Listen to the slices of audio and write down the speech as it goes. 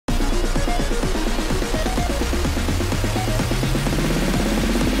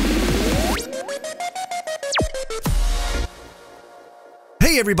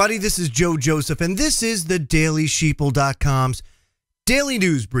Hey everybody, this is Joe Joseph, and this is the DailySheeple.com's Daily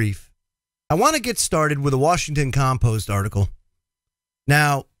News Brief. I want to get started with a Washington Compost article.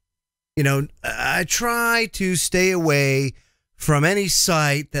 Now, I try to stay away from any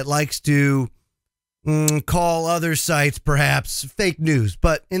site that likes to call other sites perhaps fake news.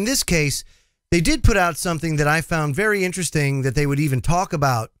 But in this case, they did put out something that I found very interesting that they would even talk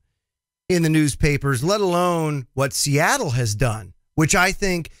about in the newspapers, let alone what Seattle has done, which I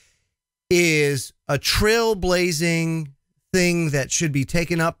think is a trailblazing thing that should be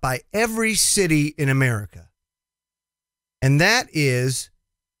taken up by every city in America. And that is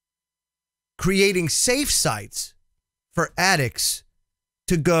creating safe sites for addicts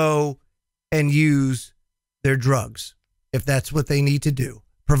to go and use their drugs, if that's what they need to do.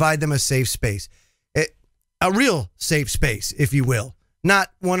 Provide them a safe space. A real safe space, if you will.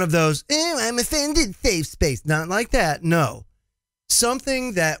 Not one of those, I'm offended safe space. Not like that, no.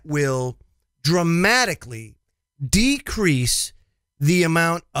 Something that will dramatically decrease the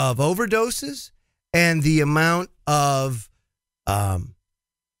amount of overdoses and the amount of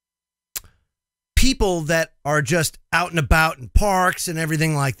people that are just out and about in parks and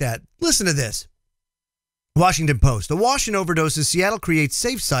everything like that. Listen to this. Washington Post. Awash in overdoses, Seattle creates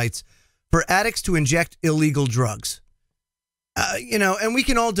safe sites for addicts to inject illegal drugs. And we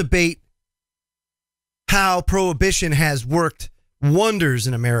can all debate how prohibition has worked wonders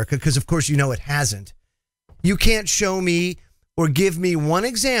in America, because of course it hasn't. You can't show me or give me one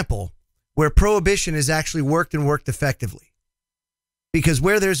example where prohibition has actually worked and worked effectively. Because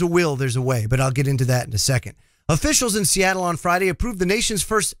where there's a will, there's a way, but I'll get into that in a second. Officials in Seattle on Friday approved the nation's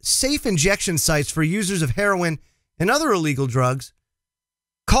first safe injection sites for users of heroin and other illegal drugs,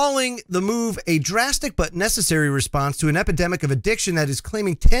 calling the move a drastic but necessary response to an epidemic of addiction that is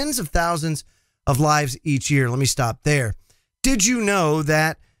claiming tens of thousands of lives each year. Let me stop there. Did you know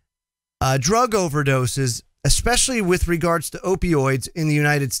that drug overdoses, especially with regards to opioids in the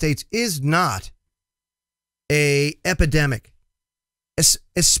United States, is not an epidemic?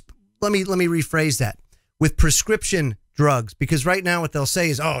 Let me rephrase that. With prescription drugs, because right now what they'll say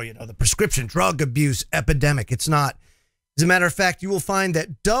is, the prescription drug abuse epidemic. It's not. As a matter of fact, you will find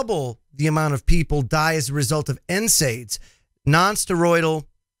that double the amount of people die as a result of NSAIDs, non-steroidal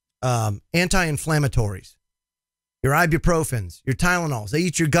anti-inflammatories, your ibuprofens, your Tylenols. They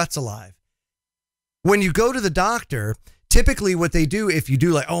eat your guts alive. When you go to the doctor, typically what they do, if you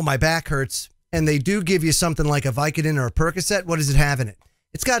do my back hurts, and they do give you something like a Vicodin or a Percocet, what does it have in it?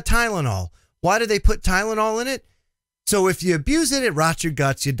 It's got Tylenol. Why do they put Tylenol in it? So if you abuse it, it rots your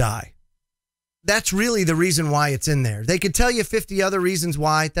guts, you die. That's really the reason why it's in there. They could tell you 50 other reasons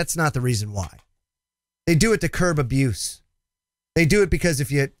why. That's not the reason why. They do it to curb abuse. They do it because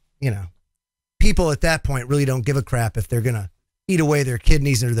if people at that point really don't give a crap if they're going to eat away their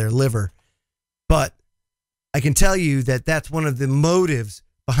kidneys or their liver. But I can tell you that that's one of the motives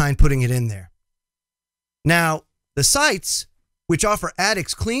behind putting it in there. Now, the sites, which offer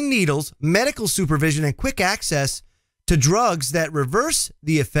addicts clean needles, medical supervision, and quick access to drugs that reverse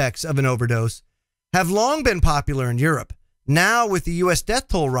the effects of an overdose, have long been popular in Europe. Now, with the U.S. death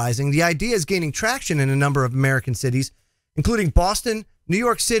toll rising, the idea is gaining traction in a number of American cities, including Boston, New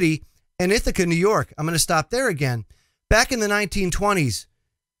York City, and Ithaca, New York. I'm going to stop there again. Back in the 1920s,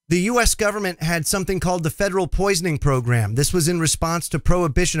 the U.S. government had something called the Federal Poisoning Program. This was in response to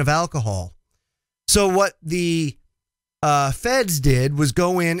prohibition of alcohol. So what the feds did was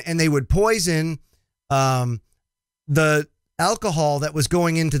go in and they would poison the alcohol that was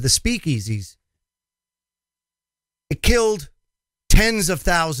going into the speakeasies. It killed tens of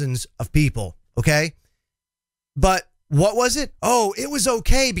thousands of people, okay? But what was it? Oh, it was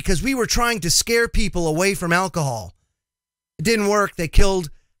okay because we were trying to scare people away from alcohol. It didn't work. They killed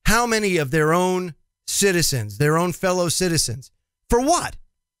how many of their own citizens, their own fellow citizens? For what?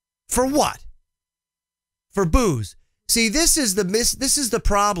 For what? For booze. See, this is the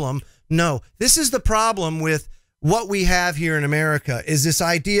problem. No, this is the problem with what we have here in America, is this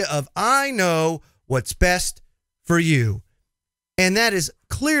idea of I know what's best for you. And that is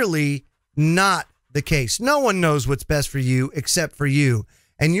clearly not the case. No one knows what's best for you except for you.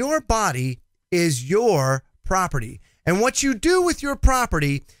 And your body is your property. And what you do with your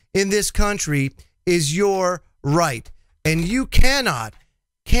property in this country is your right. And you cannot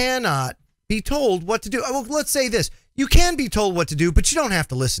be told what to do. Well, let's say this. You can be told what to do, but you don't have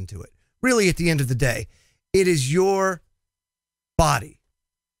to listen to it. Really, at the end of the day, it is your body.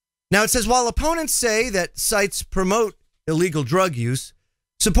 Now, it says, while opponents say that sites promote illegal drug use,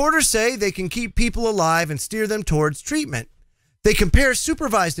 supporters say they can keep people alive and steer them towards treatment. They compare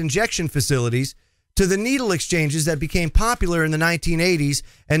supervised injection facilities to to the needle exchanges that became popular in the 1980s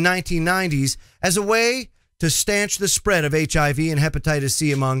and 1990s as a way to stanch the spread of HIV and hepatitis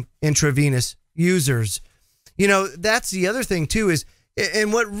C among intravenous users. You know, that's the other thing too is,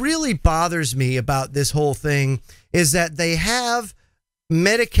 and what really bothers me about this whole thing is that they have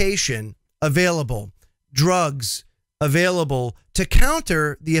medication available, drugs available to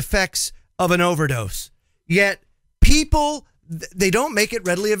counter the effects of an overdose. Yet people, they don't make it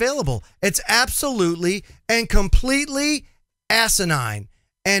readily available. It's absolutely and completely asinine.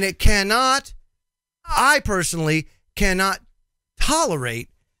 And it cannot, I personally cannot tolerate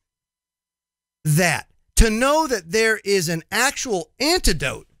that. To know that there is an actual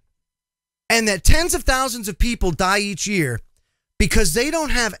antidote and that tens of thousands of people die each year because they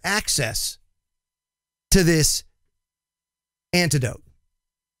don't have access to this antidote.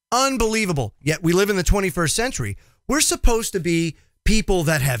 Unbelievable. Yet we live in the 21st century. We're supposed to be people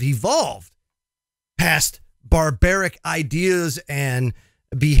that have evolved past barbaric ideas and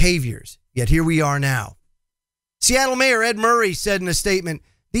behaviors. Yet here we are now. Seattle Mayor Ed Murray said in a statement,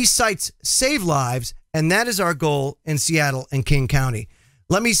 "These sites save lives, and that is our goal in Seattle and King County."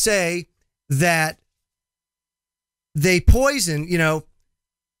 Let me say that they poison, you know,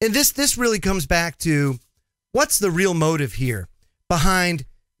 and this really comes back to what's the real motive here behind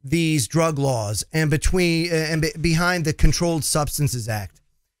these drug laws and behind the Controlled Substances Act.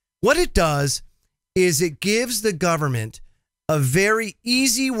 What it does is it gives the government a very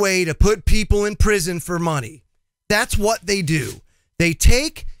easy way to put people in prison for money. That's what they do. They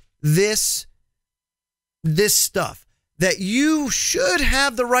take this stuff that you should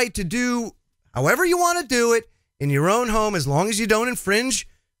have the right to do however you want to do it in your own home, as long as you don't infringe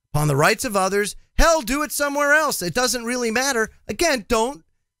upon the rights of others. Hell, do it somewhere else. It doesn't really matter. Again, don't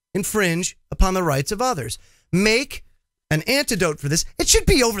infringe upon the rights of others. Make an antidote for this. It should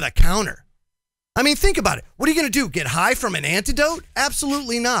be over the counter. I mean, think about it. What are you going to do? Get high from an antidote?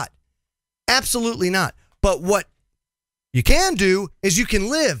 Absolutely not. Absolutely not. But what you can do is you can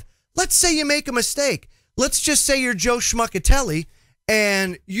live. Let's say you make a mistake. Let's just say you're Joe Schmuckatelli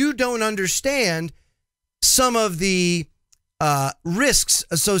and you don't understand some of the risks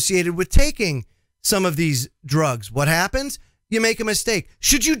associated with taking some of these drugs. What happens? You make a mistake.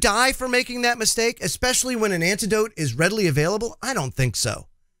 Should you die for making that mistake, especially when an antidote is readily available? I don't think so.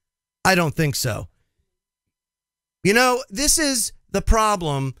 I don't think so. You know, this is the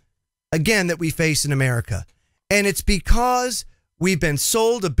problem, again, that we face in America. And it's because we've been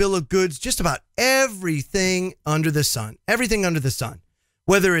sold a bill of goods, just about everything under the sun. Everything under the sun.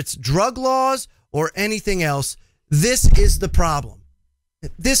 Whether it's drug laws or anything else, this is the problem.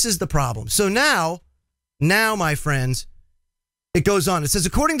 This is the problem. So now, my friends, it goes on. It says,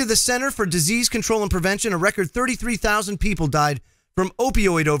 according to the Center for Disease Control and Prevention, a record 33,000 people died from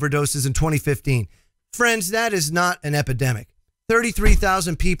opioid overdoses in 2015. Friends, that is not an epidemic.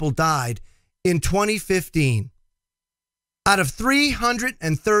 33,000 people died in 2015 out of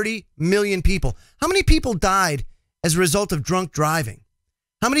 330 million people. How many people died as a result of drunk driving?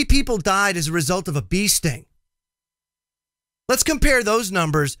 How many people died as a result of a bee sting? Let's compare those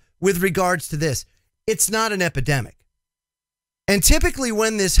numbers with regards to this. It's not an epidemic. And typically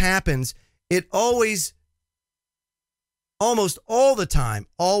when this happens, it always, almost all the time,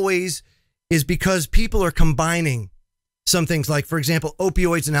 always is because people are combining some things like, for example,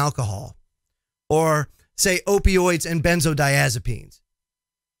 opioids and alcohol, or say opioids and benzodiazepines.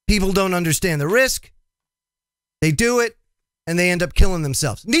 People don't understand the risk. They do it and they end up killing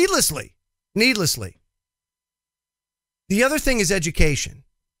themselves needlessly. The other thing is education.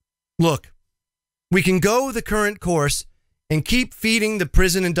 Look, we can go the current course and keep feeding the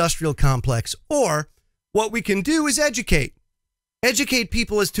prison industrial complex, or what we can do is educate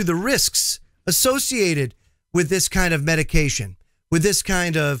people as to the risks associated with this kind of medication, with this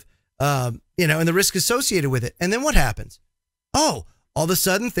kind of, and the risk associated with it. And then what happens? Oh, all of a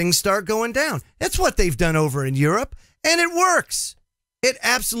sudden things start going down. That's what they've done over in Europe, and it works. It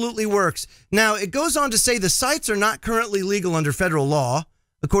absolutely works. Now, it goes on to say the sites are not currently legal under federal law,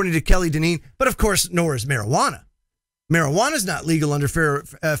 according to Kelly Deneen, but of course, nor is marijuana. Marijuana is not legal under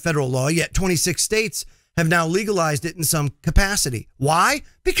federal law, yet 26 states have now legalized it in some capacity. Why?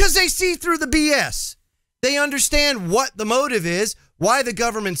 Because they see through the BS. They understand what the motive is, why the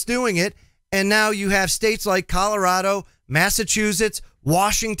government's doing it, and now you have states like Colorado, Massachusetts,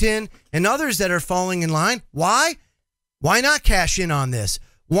 Washington, and others that are falling in line. Why? Why not cash in on this?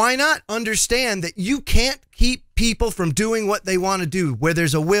 Why not understand that you can't keep people from doing what they want to do? Where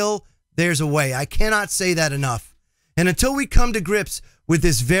there's a will, there's a way. I cannot say that enough. And until we come to grips with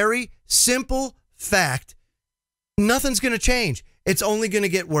this very simple fact, nothing's going to change. It's only going to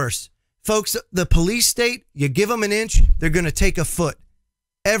get worse. Folks, the police state, you give them an inch, they're going to take a foot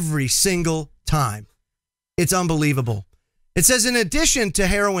every single time. It's unbelievable. It says, in addition to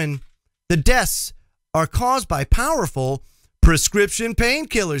heroin, the deaths are caused by powerful prescription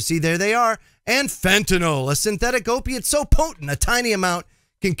painkillers. See, there they are. And fentanyl, a synthetic opiate so potent, a tiny amount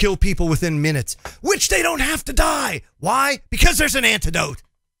can kill people within minutes, which they don't have to die. Why? Because there's an antidote.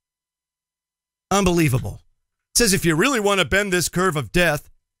 Unbelievable. It says, if you really want to bend this curve of death,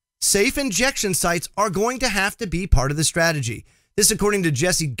 safe injection sites are going to have to be part of the strategy. This, according to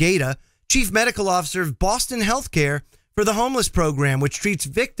Jesse Gaeta, Chief Medical Officer of Boston Healthcare for the Homeless Program, which treats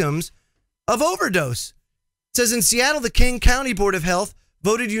victims of overdose. It says, in Seattle, the King County Board of Health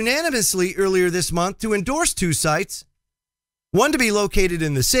voted unanimously earlier this month to endorse 2 sites, one to be located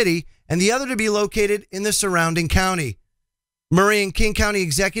in the city and the other to be located in the surrounding county. Murray and King County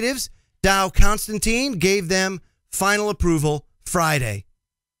executives Dow Constantine gave them final approval Friday.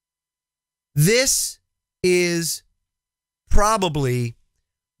 This is probably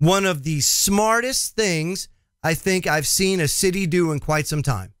one of the smartest things I think I've seen a city do in quite some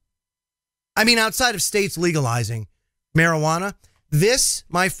time. I mean, outside of states legalizing marijuana, this,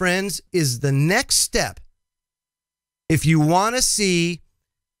 my friends, is the next step. If you want to see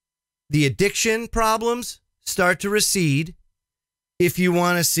the addiction problems start to recede, if you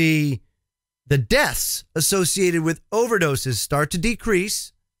want to see the deaths associated with overdoses start to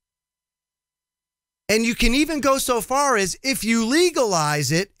decrease, and you can even go so far as, if you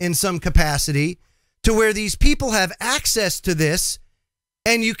legalize it in some capacity to where these people have access to this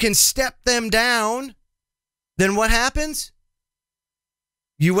and you can step them down, then what happens?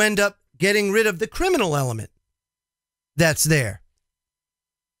 You end up getting rid of the criminal element that's there.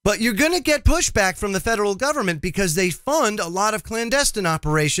 But you're going to get pushback from the federal government because they fund a lot of clandestine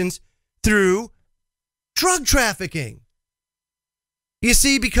operations through drug trafficking. You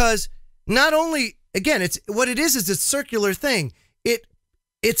see, because not only, again, it's what it is a circular thing.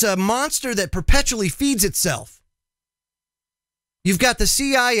 It's a monster that perpetually feeds itself. You've got the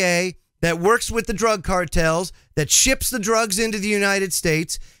CIA that works with the drug cartels, that ships the drugs into the United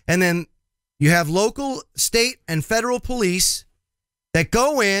States, and then you have local, state, and federal police that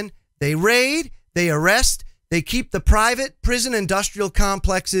go in, they raid, they arrest, they keep the private prison industrial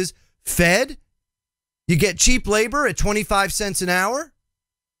complexes fed. You get cheap labor at 25 cents an hour,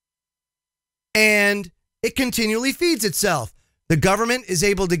 and it continually feeds itself. The government is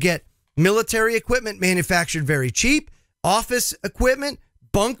able to get military equipment manufactured very cheap, office equipment,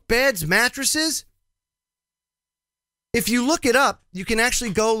 bunk beds, mattresses. If you look it up, you can actually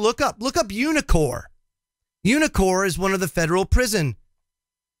go look up Unicor. Unicor is one of the federal prison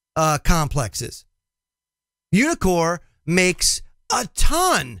complexes. Unicor makes a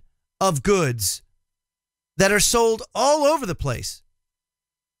ton of goods that are sold all over the place,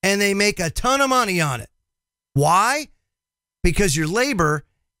 and they make a ton of money on it. Why? Because your labor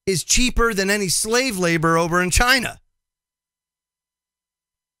is cheaper than any slave labor over in China.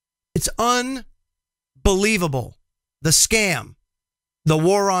 It's unbelievable. The scam, the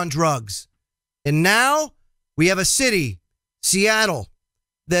war on drugs. And now we have a city, Seattle,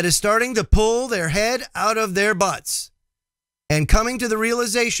 that is starting to pull their head out of their butts and coming to the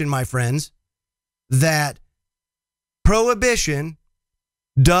realization, my friends, that prohibition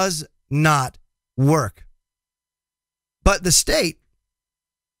does not work. But the state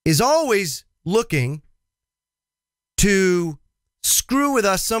is always looking to screw with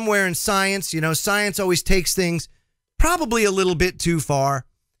us somewhere in science. You know, science always takes things probably a little bit too far.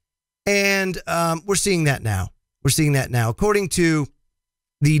 And we're seeing that now. We're seeing that now. According to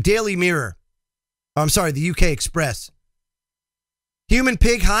the Daily Mirror, the UK Express, human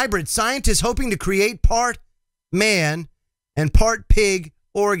pig hybrid, scientists hoping to create part man and part pig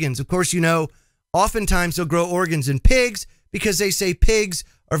organs. Of course, you know, oftentimes they'll grow organs in pigs because they say pigs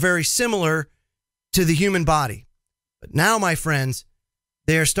are very similar to the human body. But now, my friends,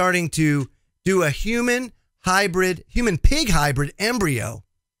 they are starting to do a human pig hybrid embryo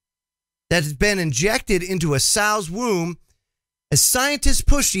that has been injected into a sow's womb as scientists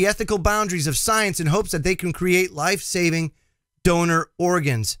push the ethical boundaries of science in hopes that they can create life-saving donor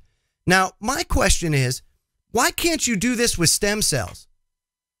organs. Now, my question is, why can't you do this with stem cells?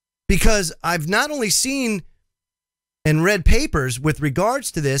 Because I've not only seen and read papers with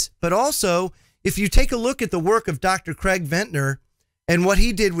regards to this, but also if you take a look at the work of Dr. Craig Ventnor and what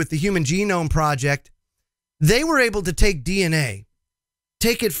he did with the Human Genome Project, they were able to take DNA,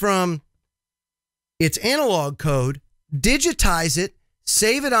 take it from its analog code, digitize it,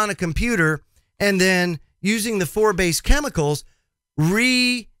 save it on a computer, and then using the 4 base chemicals,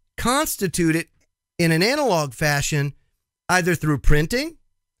 reconstitute it in an analog fashion, either through printing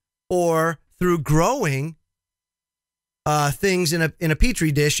or through growing things in a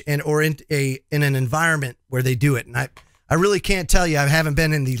petri dish or in an environment where they do it. And I really can't tell you. I haven't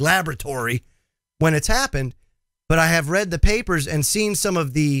been in the laboratory when it's happened, but I have read the papers and seen some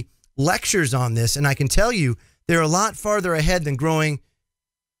of the lectures on this, and I can tell you they're a lot farther ahead than growing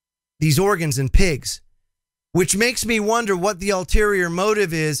these organs in pigs, which makes me wonder what the ulterior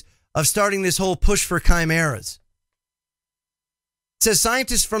motive is of starting this whole push for chimeras. It says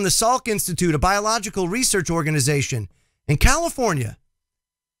scientists from the Salk Institute, a biological research organization in California,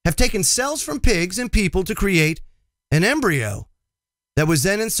 have taken cells from pigs and people to create an embryo that was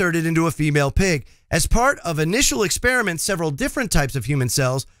then inserted into a female pig. As part of initial experiments, several different types of human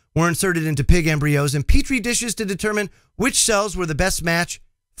cells were inserted into pig embryos in petri dishes to determine which cells were the best match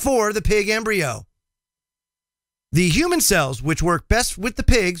for the pig embryo. The human cells, which work best with the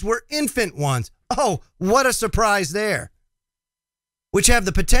pigs, were infant ones. Oh, what a surprise there. Which have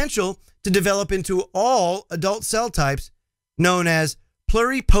the potential to develop into all adult cell types known as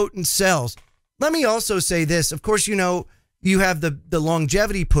pluripotent cells. Let me also say this. Of course, you know, you have the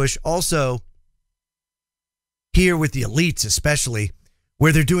longevity push also here with the elites, especially,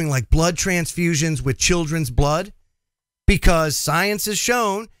 where they're doing like blood transfusions with children's blood, because science has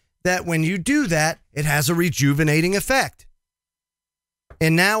shown that when you do that, it has a rejuvenating effect.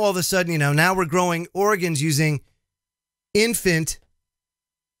 And now all of a sudden, you know, now we're growing organs using infant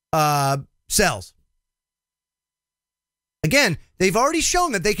cells. Again, they've already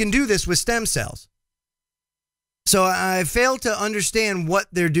shown that they can do this with stem cells. So I fail to understand what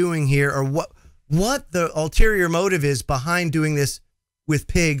they're doing here, or what the ulterior motive is behind doing this with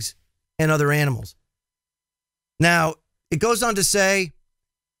pigs and other animals. Now, it goes on to say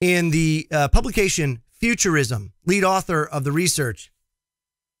in the publication Futurism, lead author of the research,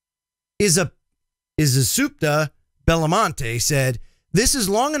 Isasupta Belamonte, said, "This is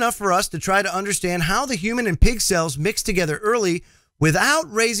long enough for us to try to understand how the human and pig cells mix together early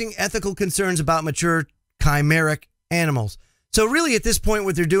without raising ethical concerns about mature chimeric animals." So really at this point,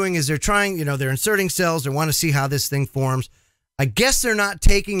 what they're doing is they're trying, you know, they're inserting cells. They want to see how this thing forms. I guess they're not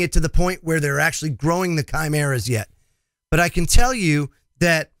taking it to the point where they're actually growing the chimeras yet. But I can tell you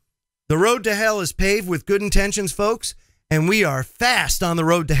that the road to hell is paved with good intentions, folks, and we are fast on the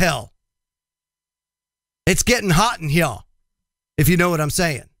road to hell. It's getting hot in here, if you know what I'm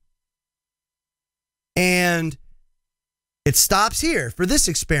saying. And it stops here for this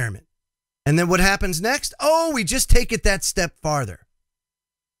experiment. And then what happens next? Oh, we just take it that step farther.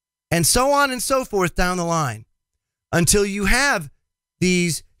 And so on and so forth down the line, until you have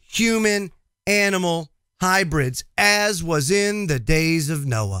these human-animal hybrids, as was in the days of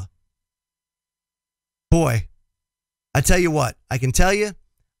Noah. Boy, I tell you what, I can tell you,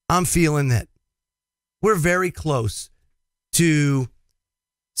 I'm feeling that we're very close to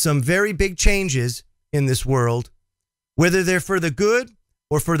some very big changes in this world. Whether they're for the good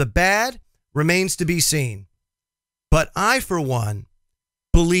or for the bad remains to be seen. But I, for one,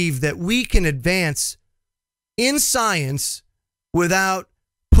 believe that we can advance in science without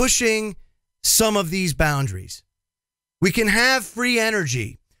pushing some of these boundaries. We can have free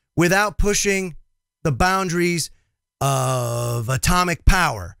energy without pushing the boundaries of atomic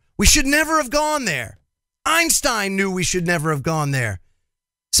power. We should never have gone there. Einstein knew we should never have gone there,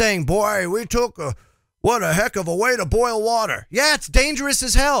 saying, boy, we took what a heck of a way to boil water. Yeah, it's dangerous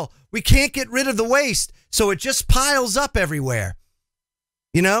as hell. We can't get rid of the waste, so it just piles up everywhere.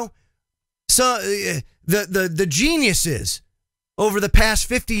 You know? So the geniuses over the past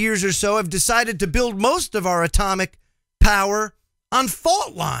 50 years or so have decided to build most of our atomic power on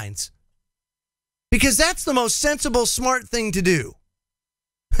fault lines, because that's the most sensible, smart thing to do.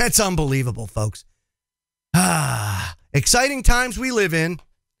 That's unbelievable, folks. Exciting times we live in,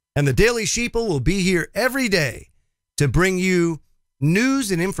 and the Daily Sheeple will be here every day to bring you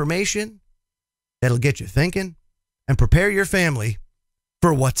news and information that'll get you thinking and prepare your family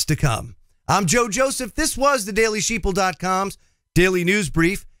for what's to come. I'm Joe Joseph. This was the DailySheeple.com's Daily News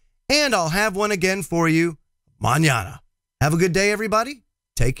Brief, and I'll have one again for you mañana. Have a good day, everybody.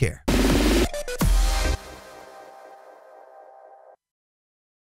 Take care.